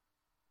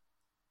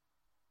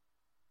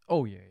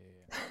 Oh yeah.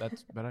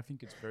 That's, but I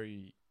think it's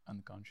very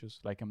unconscious.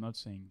 Like, I'm not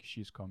saying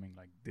she's coming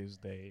like this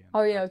day.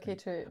 Oh yeah, okay,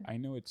 true. I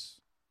know it's,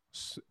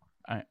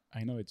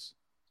 I know it's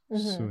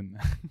soon.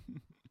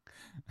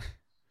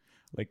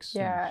 Like soonish.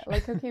 Yeah,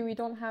 like, okay, we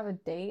don't have a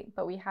date,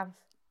 but we have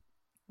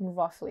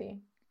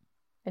roughly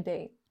a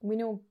date. We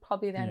know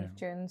probably the end of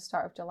June,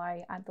 start of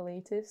July at the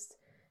latest,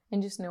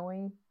 and just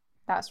knowing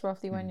that's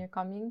roughly when you're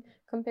coming,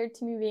 compared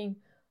to me being,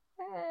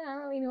 I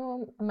don't really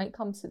know, I might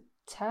come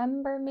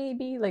September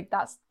maybe. Like,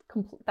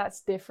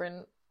 that's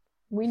different.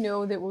 We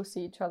know that we'll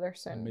see each other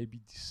soon. Maybe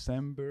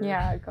December.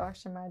 Yeah,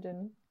 gosh,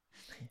 imagine.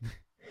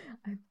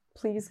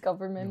 Please,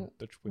 government,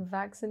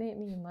 vaccinate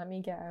me and let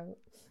me get out.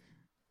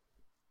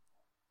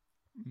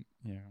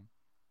 Yeah.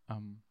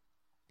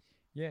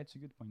 Yeah, it's a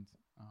good point.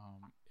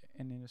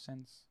 And in a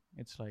sense,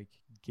 it's like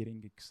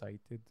getting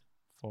excited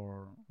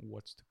for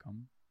what's to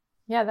come.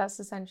 Yeah, that's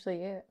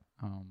essentially it.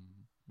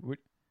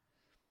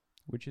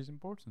 Which is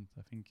important.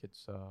 I think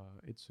it's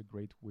a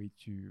great way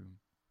to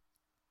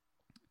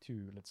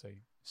let's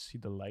say see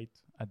the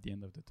light at the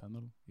end of the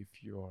tunnel if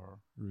you're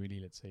really,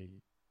 let's say,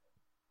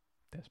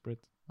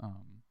 desperate.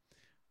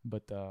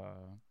 But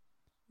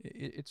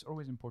it's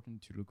always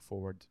important to look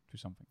forward to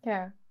something.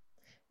 Yeah.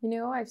 You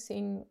know, I've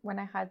seen when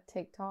I had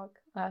TikTok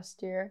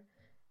last year,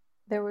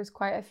 there was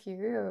quite a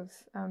few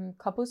of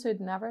couples who had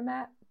never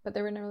met, but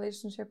they were in a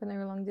relationship and they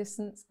were long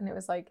distance. And it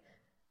was like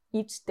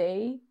each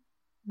day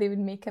they would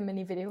make a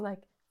mini video,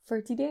 like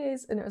 30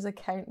 days, and it was a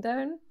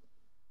countdown.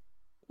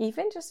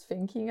 Even just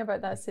thinking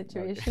about that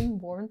situation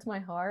warmed my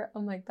heart.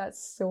 I'm like,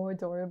 that's so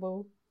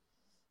adorable.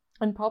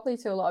 And probably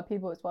to a lot of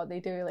people, it's what they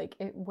do. Like,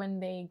 when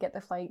they get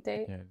the flight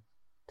date,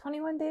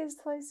 21 days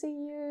till I see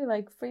you,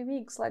 like 3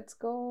 weeks, let's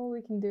go,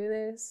 we can do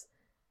this.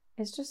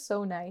 It's just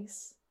so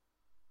nice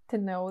to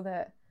know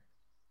that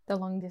the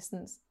long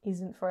distance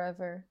isn't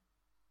forever.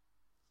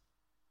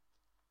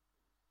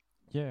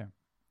 Yeah,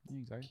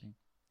 exactly.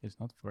 It's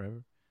not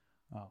forever,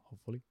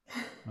 hopefully.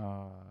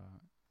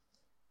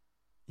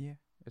 Yeah,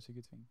 it's a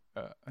good thing.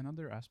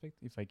 Another aspect,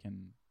 if I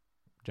can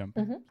jump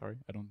in, sorry,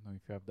 I don't know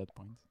if you have that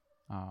point.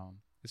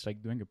 It's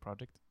like doing a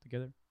project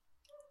together.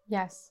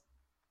 Yes.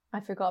 I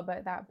forgot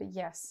about that, but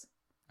yes.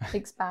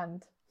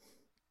 Expand.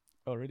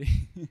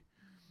 Already?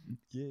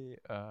 Yeah.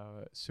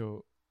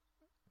 So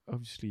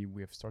obviously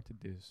we have started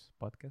this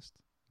podcast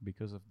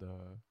because of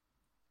the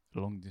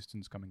long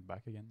distance coming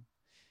back again.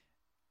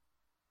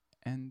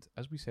 And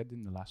as we said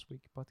in the last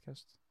week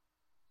podcast,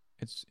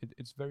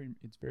 it's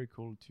very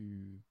cool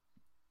to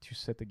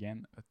set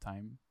again a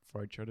time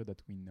for each other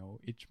that we know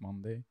each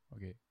Monday.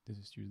 Okay, this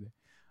is Tuesday.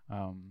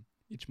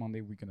 Each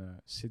Monday we're gonna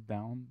sit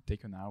down,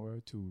 take an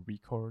hour to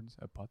record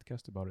a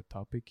podcast about a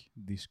topic,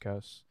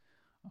 discuss,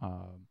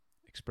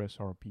 express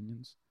our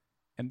opinions,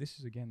 and this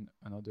is again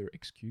another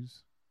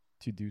excuse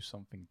to do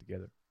something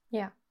together.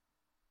 Yeah,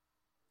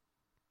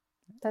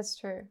 that's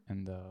true.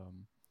 And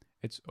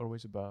it's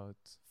always about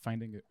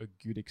finding a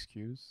good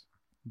excuse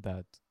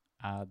that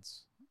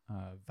adds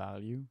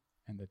value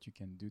and that you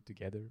can do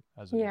together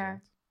as a result.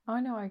 Oh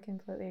no, I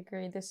completely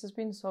agree. This has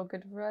been so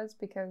good for us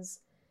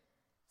because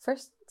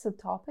first, it's a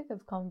topic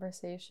of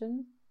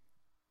conversation.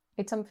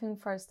 It's something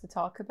for us to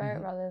talk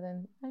about rather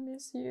than, I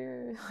miss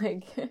you.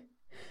 Like,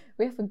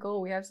 we have a goal.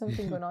 We have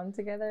something going on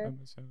together.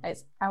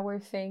 It's our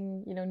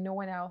thing. You know, no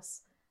one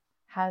else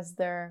has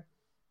their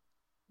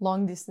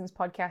long distance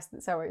podcast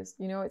that's ours.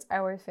 You know, it's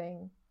our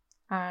thing.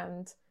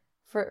 And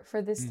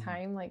for this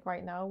time, like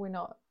right now, we're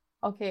not,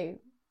 okay,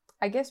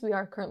 I guess we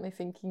are currently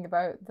thinking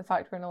about the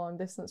fact we're in a long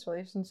distance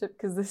relationship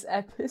because this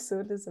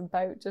episode is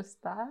about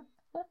just that.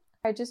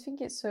 I just think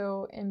it's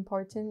so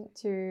important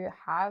to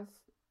have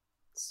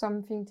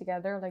something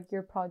together, like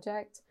your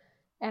project.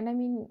 And I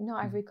mean,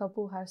 not every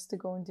couple has to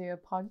go and do a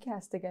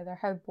podcast together.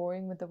 How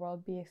boring would the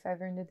world be if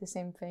everyone did the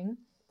same thing?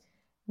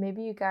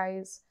 Maybe you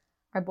guys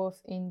are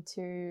both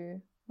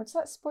into, what's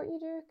that sport you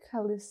do?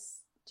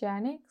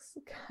 Calisthenics?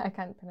 I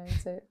can't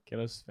pronounce it.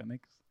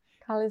 Calisthenics.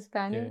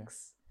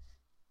 Calisthenics.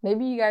 Yeah.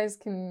 Maybe you guys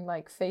can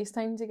like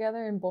FaceTime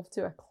together and both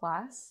do a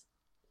class.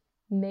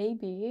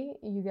 Maybe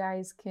you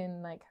guys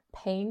can like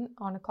paint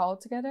on a call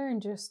together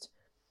and just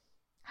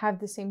have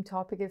the same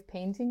topic of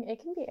painting. It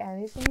can be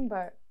anything,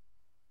 but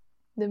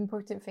the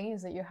important thing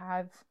is that you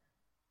have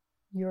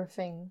your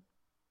thing.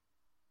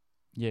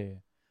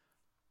 Yeah.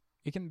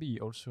 It can be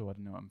also, I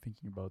don't know, I'm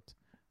thinking about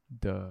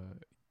the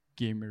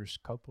gamers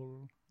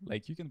couple.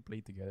 Like, you can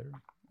play together.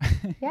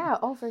 Yeah,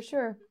 oh, for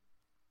sure.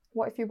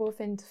 What if you're both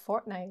into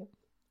Fortnite,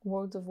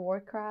 World of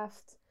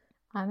Warcraft,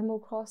 Animal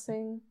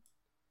Crossing?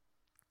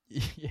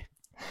 Yeah.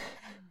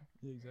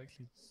 Yeah,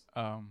 exactly.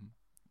 Um,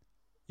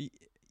 I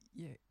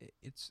yeah,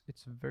 it's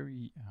a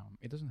very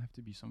it doesn't have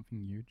to be something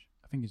huge.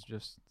 I think it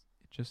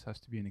just has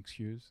to be an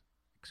excuse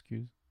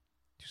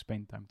to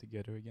spend time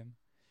together again.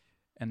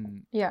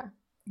 And Yeah,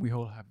 we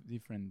all have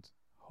different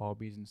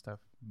hobbies and stuff,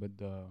 but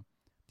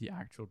the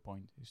actual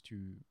point is to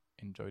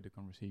enjoy the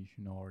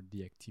conversation or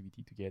the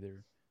activity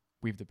together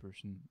with the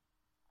person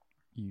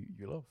you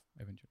love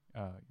eventually.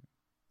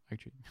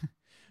 Actually.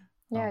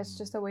 yeah, it's um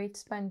just a way to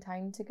spend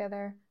time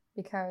together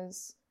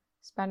because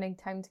spending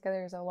time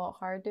together is a lot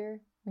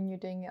harder when you're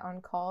doing it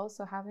on call.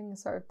 So having a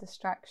sort of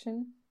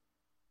distraction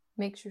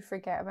makes you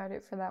forget about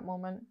it for that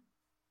moment.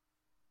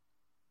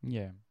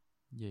 yeah.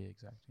 Yeah,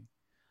 exactly.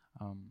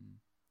 Um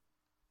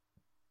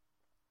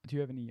do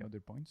you have any other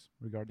points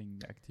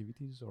regarding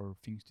activities or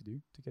things to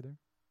do together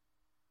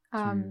to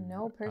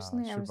No,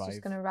 personally, I was just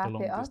survive gonna the wrap it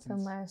long up distance?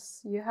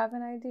 unless you have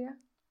an idea.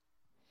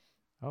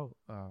 Oh,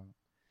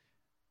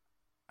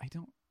 I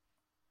don't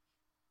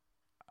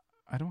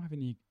I don't have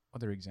any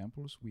other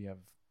examples we have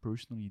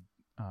personally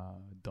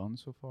done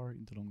so far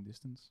in the long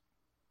distance,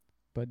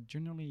 but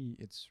generally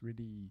it's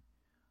really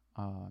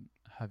uh,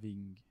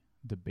 having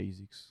the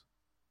basics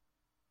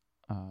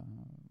uh,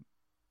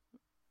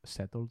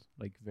 settled,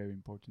 like very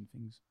important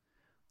things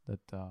that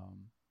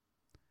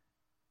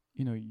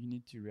you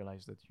need to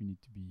realize that you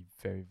need to be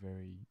very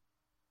very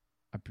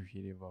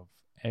appreciative of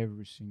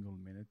every single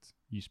minute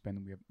you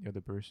spend with the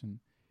other person.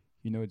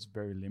 It's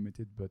very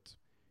limited, but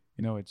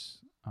it's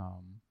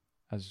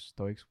as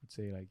Stoics would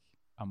say, like,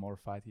 amor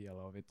fati, I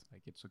love it.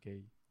 Like, it's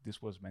okay.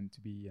 This was meant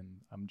to be, and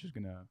I'm just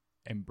gonna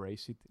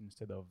embrace it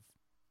instead of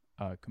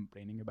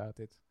complaining about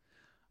it.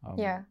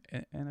 Yeah,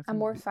 And I think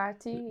amor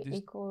fati this,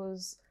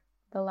 equals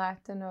the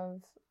Latin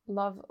of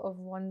love of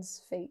one's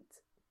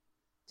fate.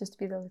 Just to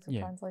be the little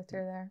yeah,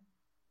 translator there.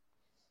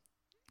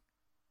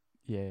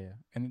 yeah,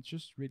 and it's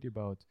just really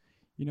about,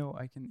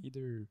 I can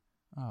either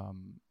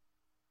um,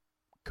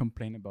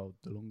 complain about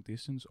the long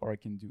distance, or I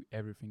can do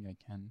everything I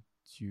can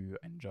to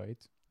enjoy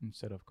it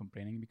instead of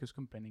complaining, because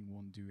complaining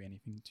won't do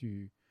anything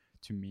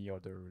to me or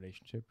the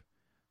relationship.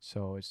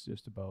 So it's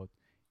just about,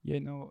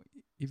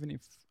 even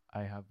if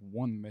I have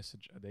one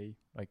message a day,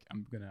 like,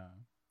 I'm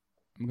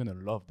gonna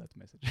love that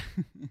message.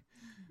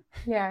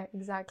 Yeah,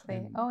 exactly.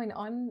 And Oh, and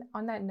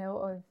on that note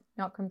of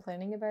not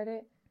complaining about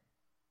it,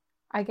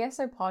 I guess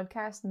our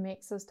podcast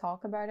makes us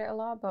talk about it a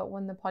lot, but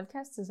when the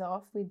podcast is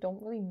off, we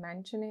don't really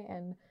mention it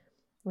and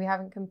we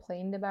haven't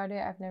complained about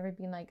it. I've never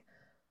been like,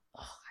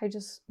 oh, I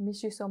just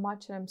miss you so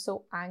much and I'm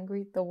so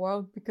angry at the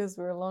world because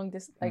we're long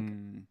distance. Like,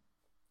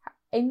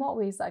 in what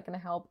way is that going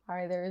to help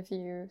either of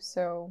you?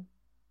 So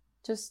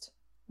just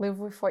live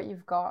with what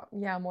you've got.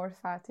 Yeah, more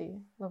fatty.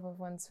 Live with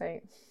one's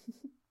fate.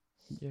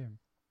 yeah,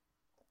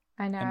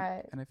 And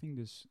and I think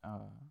this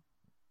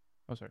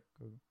oh, sorry,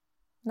 go.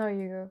 no,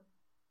 you go.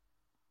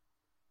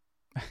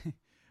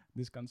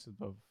 This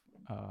concept of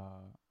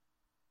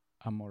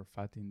amor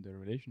fati in the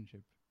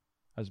relationship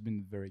has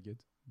been very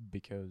good,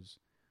 because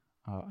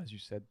as you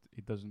said,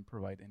 it doesn't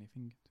provide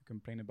anything to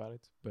complain about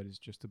it, but it's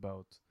just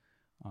about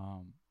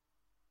um,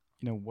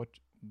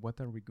 what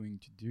are we going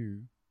to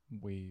do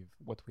with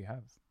what we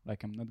have.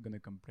 Like, I'm not gonna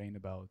complain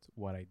about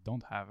what I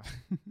don't have,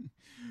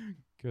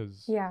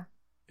 because Yeah.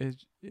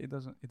 it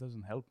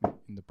doesn't help me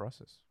in the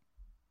process.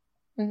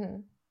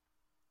 Mm-hmm.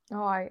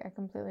 Oh, I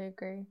completely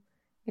agree.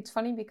 It's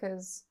funny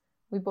because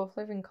we both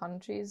live in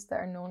countries that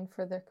are known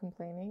for their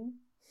complaining.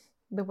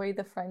 The way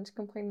the French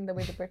complain, the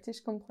way the British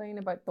complain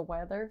about the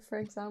weather, for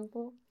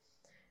example.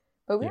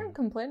 But we Yeah. aren't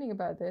complaining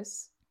about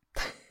this.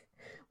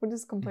 What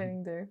does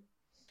complaining do?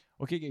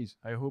 Okay, guys.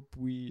 I hope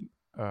we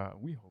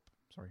hope.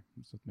 Sorry,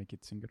 let's not make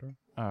it singular.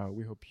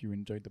 We hope you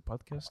enjoyed the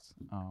podcast.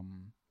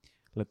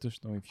 Let us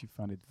know if you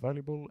found it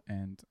valuable,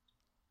 and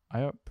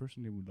I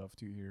personally would love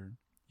to hear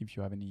if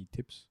you have any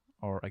tips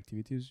or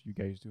activities you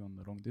guys do on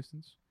the long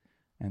distance,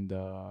 and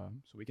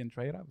so we can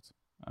try it out.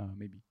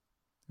 Maybe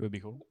it would be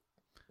cool.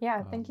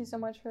 Yeah, thank you so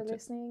much for That's it.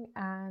 listening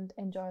and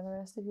enjoy the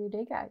rest of your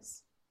day,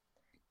 guys.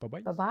 Bye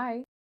bye. Bye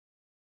bye.